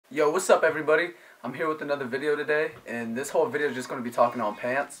Yo, what's up everybody? I'm here with another video today, and this whole video is just going to be talking on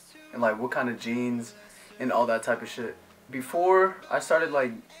pants and like what kind of jeans and all that type of shit. Before I started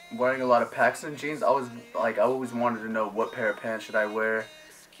like wearing a lot of PacSun jeans, I always wanted to know what pair of pants should I wear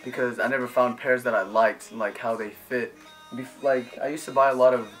because I never found pairs that I liked and like how they fit. Like I used to buy a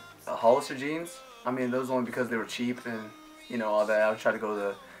lot of Hollister jeans. I mean, those only because they were cheap and you know all that. I would try to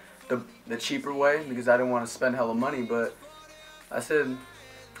go the cheaper way because I didn't want to spend hella money, but I said,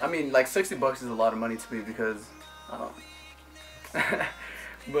 I mean, like $60 is a lot of money to me because,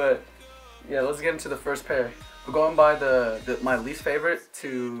 but yeah, let's get into the first pair. We're going by my least favorite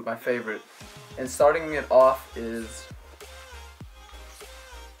to my favorite, and starting it off is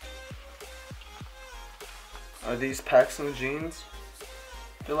are these PacSun jeans.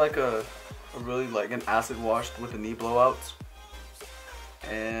 They're like a really like an acid wash with the knee blowouts,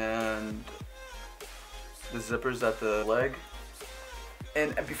 and the zippers at the leg.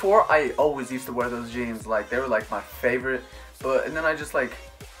 And before, I always used to wear those jeans, like they were like my favorite, and then I just like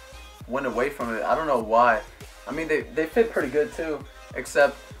went away from it. I don't know why. I mean, they fit pretty good too,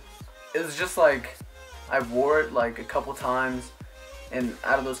 except it was just like I wore it like a couple times, and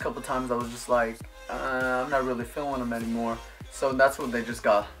out of those couple times I was just like, I'm not really feeling them anymore. So that's when they just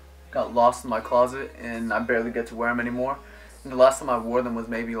got lost in my closet, and I barely get to wear them anymore. And the last time I wore them was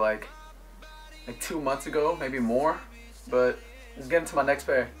maybe like 2 months ago, maybe more. But let's get into my next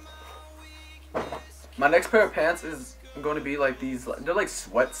pair. My next pair of pants is going to be like these. They're like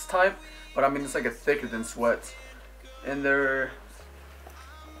sweats type, but I mean it's like a thicker than sweats, and they're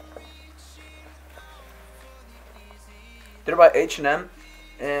by H&M,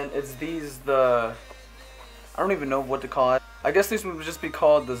 and it's these I don't even know what to call it. I guess these would just be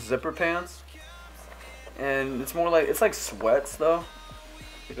called the zipper pants, and it's more like it's like sweats though.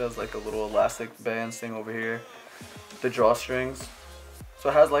 It has like a little elastic bands thing over here, the drawstrings, so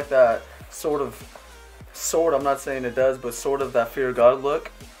it has like that sort of I'm not saying it does, but sort of that Fear of God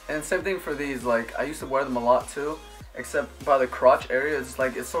look. And same thing for these, like I used to wear them a lot too, except by the crotch area it's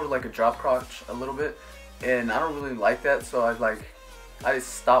sort of like a drop crotch a little bit, and I don't really like that, so I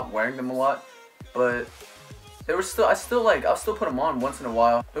just stopped wearing them a lot. But they were still, I'll still put them on once in a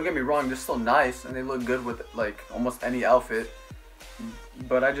while. Don't get me wrong, they're still nice and they look good with like almost any outfit.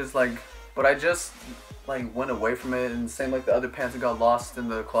 But I just like went away from it, and same like the other pants that got lost in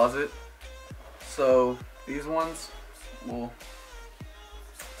the closet. So these ones, I'm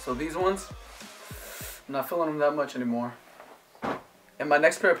not feeling them that much anymore. And my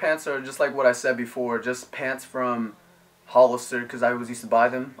next pair of pants are just like what I said before, just pants from Hollister, because I always used to buy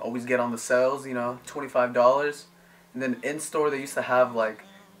them, always get on the sales, you know, $25. And then in store they used to have like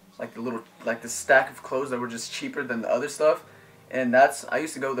the stack of clothes that were just cheaper than the other stuff. And I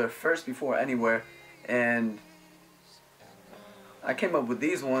used to go there first before anywhere, and I came up with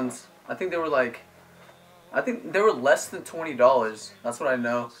these ones. I think they were less than $20. That's what I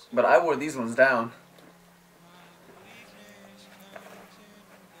know, but I wore these ones down.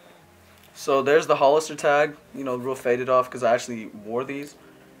 So there's the Hollister tag, you know, real faded off because I actually wore these.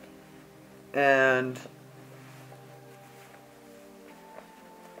 And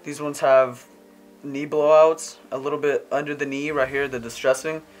these ones have knee blowouts a little bit under the knee right here, the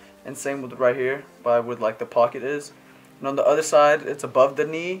distressing, and same with right here by where like the pocket is. And on the other side it's above the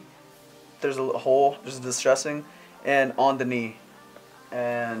knee, there's a hole, there's a distressing, and on the knee.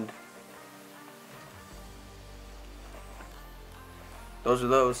 And those are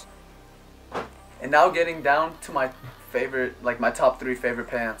those. And now getting down to my favorite, like my top 3 favorite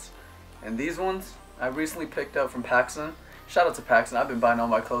pants. And these ones I recently picked up from PacSun. Shout out to PacSun, I've been buying all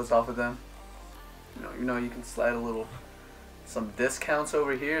my clothes off of them. You know, you can slide some discounts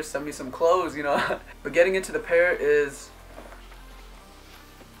over here, send me some clothes, you know. But getting into the pair is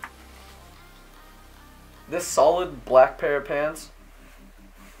this solid black pair of pants,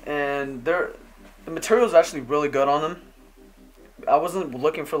 and the material is actually really good on them. I wasn't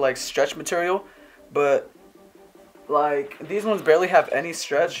looking for like stretch material, but like these ones barely have any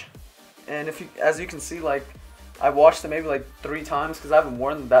stretch. And as you can see, like I washed them maybe like 3 times because I haven't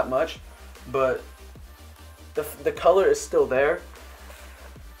worn them that much, but the color is still there.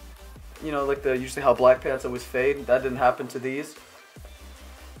 You know, like usually how black pants always fade. That didn't happen to these.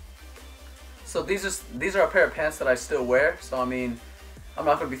 So these are a pair of pants that I still wear. So I mean, I'm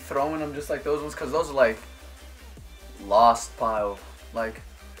not gonna be throwing them just like those ones, because those are like lost pile, like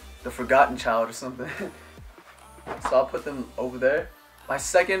the forgotten child or something. So I'll put them over there. My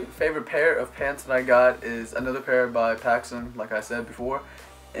second favorite pair of pants that I got is another pair by PacSun, like I said before,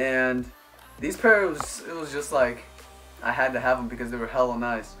 and these pairs, it was just like I had to have them because they were hella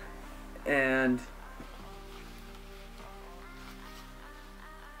nice. And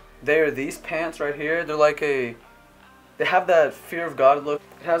They're these pants right here. They're like a, they have that fear of God look.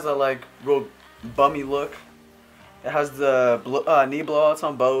 It has a like real bummy look. It has the knee blowouts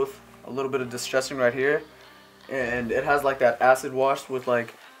on both. A little bit of distressing right here, and it has like that acid wash with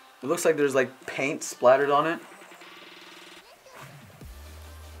like, it looks like there's like paint splattered on it.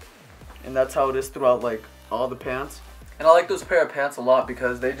 And that's how it is throughout like all the pants. And I like those pair of pants a lot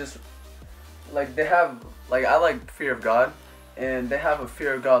because they just like, they have like, I like fear of God, and they have a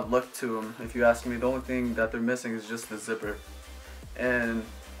fear of God look to them. If you ask me, the only thing that they're missing is just the zipper. And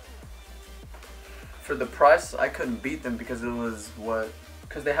for the price, I couldn't beat them because it was what,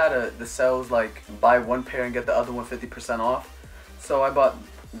 because they had the sales like buy one pair and get the other one 50% off. So I bought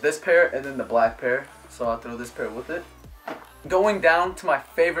this pair and then the black pair. So I'll throw this pair with it. Going down to my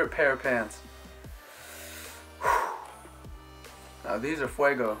favorite pair of pants. Now these are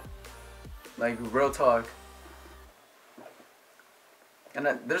fuego. Like real talk. And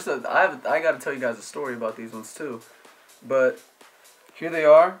I gotta tell you guys a story about these ones too. But here they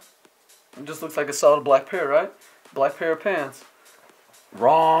are. It just looks like a solid black pair, right? Black pair of pants.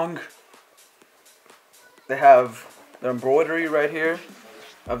 Wrong. They have the embroidery right here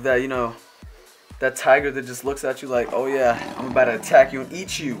of that, you know, that tiger that just looks at you like, oh yeah, I'm about to attack you and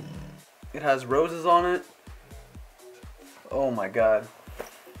eat you. It has roses on it. Oh my god.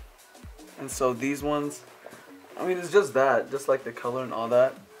 And so these ones, I mean, it's just that, just like the color and all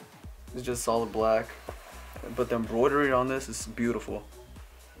that. It's just solid black. But the embroidery on this is beautiful.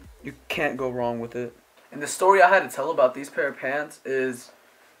 You can't go wrong with it. And the story I had to tell about these pair of pants is,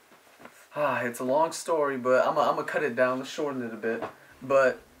 it's a long story, but I'm gonna cut it down, let's shorten it a bit.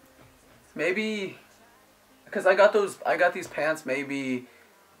 But maybe, because I got these pants maybe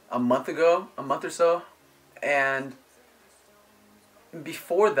a month or so, and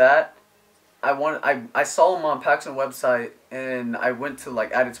before that, I saw them on PacSun website, and I went to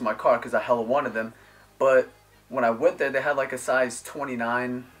like add it to my cart because I hella wanted them. But when I went there, they had like a size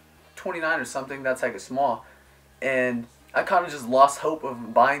 29 or something. That's like a small, and I kind of just lost hope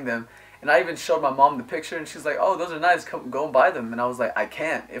of buying them. And I even showed my mom the picture, and she's like, "Oh, those are nice. Go and buy them." And I was like, "I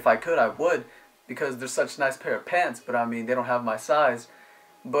can't. If I could, I would, because they're such a nice pair of pants. But I mean, they don't have my size."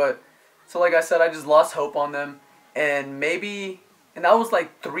 But so like I said, I just lost hope on them, and that was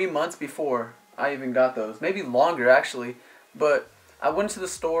like 3 months before I even got those. Maybe longer actually. But I went to the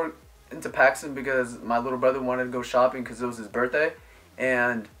store into PacSun because my little brother wanted to go shopping because it was his birthday,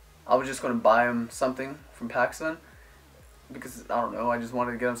 and I was just going to buy him something from PacSun because, I don't know, I just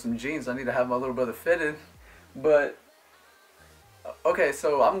wanted to get him some jeans. I need to have my little brother fitted. But okay,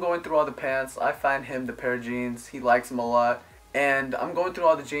 so I'm going through all the pants. I find him the pair of jeans. He likes them a lot. And I'm going through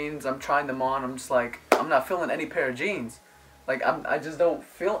all the jeans. I'm trying them on. I'm just like, I'm not feeling any pair of jeans. Like, I just don't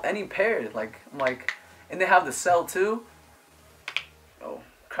feel any pair. Like, I'm like, and they have the sell too. Oh,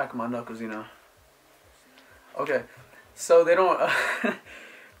 cracking my knuckles, you know. Okay, so they don't,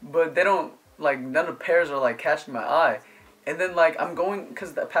 but they don't, like, none of the pairs are like catching my eye. And then like I'm going,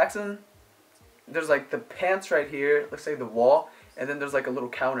 because the PacSun, there's like the pants right here, let's say the wall, and then there's like a little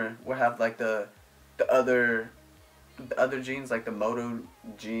counter where I have like the other jeans, like the moto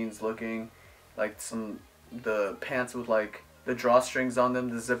jeans looking, like the pants with like the drawstrings on them,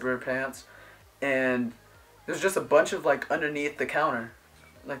 the zipper pants, and there's just a bunch of like underneath the counter,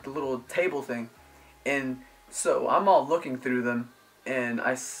 like the little table thing. And so I'm all looking through them, and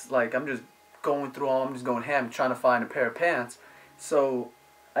I'm just going through all, I'm just going ham trying to find a pair of pants. So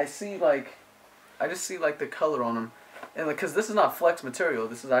I just see like the color on them, and like, cause this is not flex material,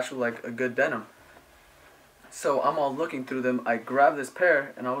 this is actually like a good denim. So I'm all looking through them. I grabbed this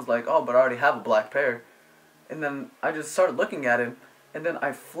pair, and I was like, oh, but I already have a black pair. And then I just started looking at it, and then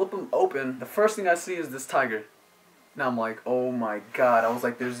I flip them open. The first thing I see is this tiger. Now I'm like, oh my god. I was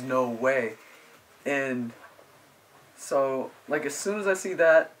like, there's no way. And so like as soon as I see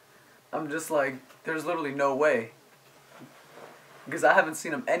that, I'm just like, there's literally no way. Because I haven't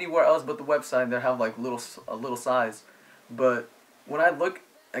seen them anywhere else but the website. They have like a little size. But when I look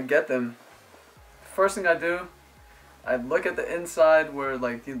and get them, first thing I do, I look at the inside where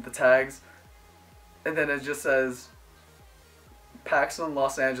like the tags, and then it just says PacSun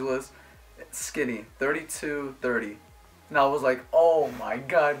Los Angeles, skinny, 32-30. And I was like, oh my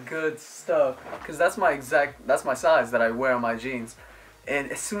god, good stuff. Because that's my size that I wear on my jeans.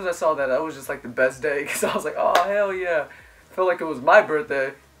 And as soon as I saw that was just like the best day. Because I was like, oh, hell yeah. Felt like it was my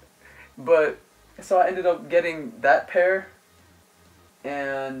birthday. But, so I ended up getting that pair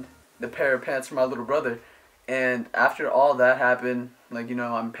and the pair of pants for my little brother. And after all that happened, like, you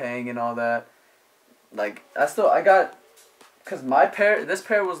know, I'm paying and all that. Like, I got, because this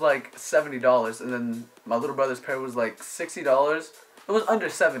pair was like $70, and then my little brother's pair was like $60. it was under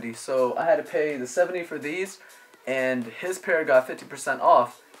 70, so I had to pay the 70 for these, and his pair got 50%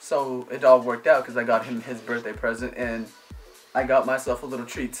 off, so it all worked out because I got him his birthday present, and I got myself a little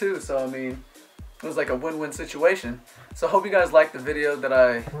treat too. So I mean, it was like a win-win situation. So I hope you guys liked the video that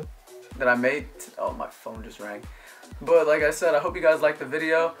I made. Oh, my phone just rang. But like I said, I hope you guys liked the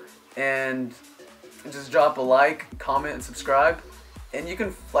video, and just drop a like, comment, and subscribe. And you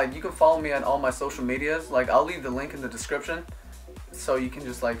can follow me on all my social medias. Like, I'll leave the link in the description, so you can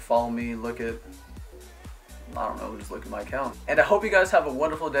just like follow me, look at, I don't know, just look at my account. And I hope you guys have a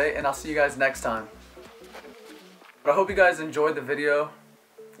wonderful day, and I'll see you guys next time. But I hope you guys enjoyed the video.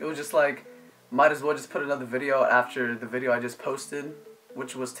 It was just like, might as well just put another video after the video I just posted,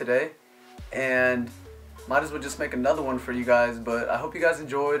 which was today. And might as well just make another one for you guys. But I hope you guys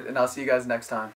enjoyed, and I'll see you guys next time.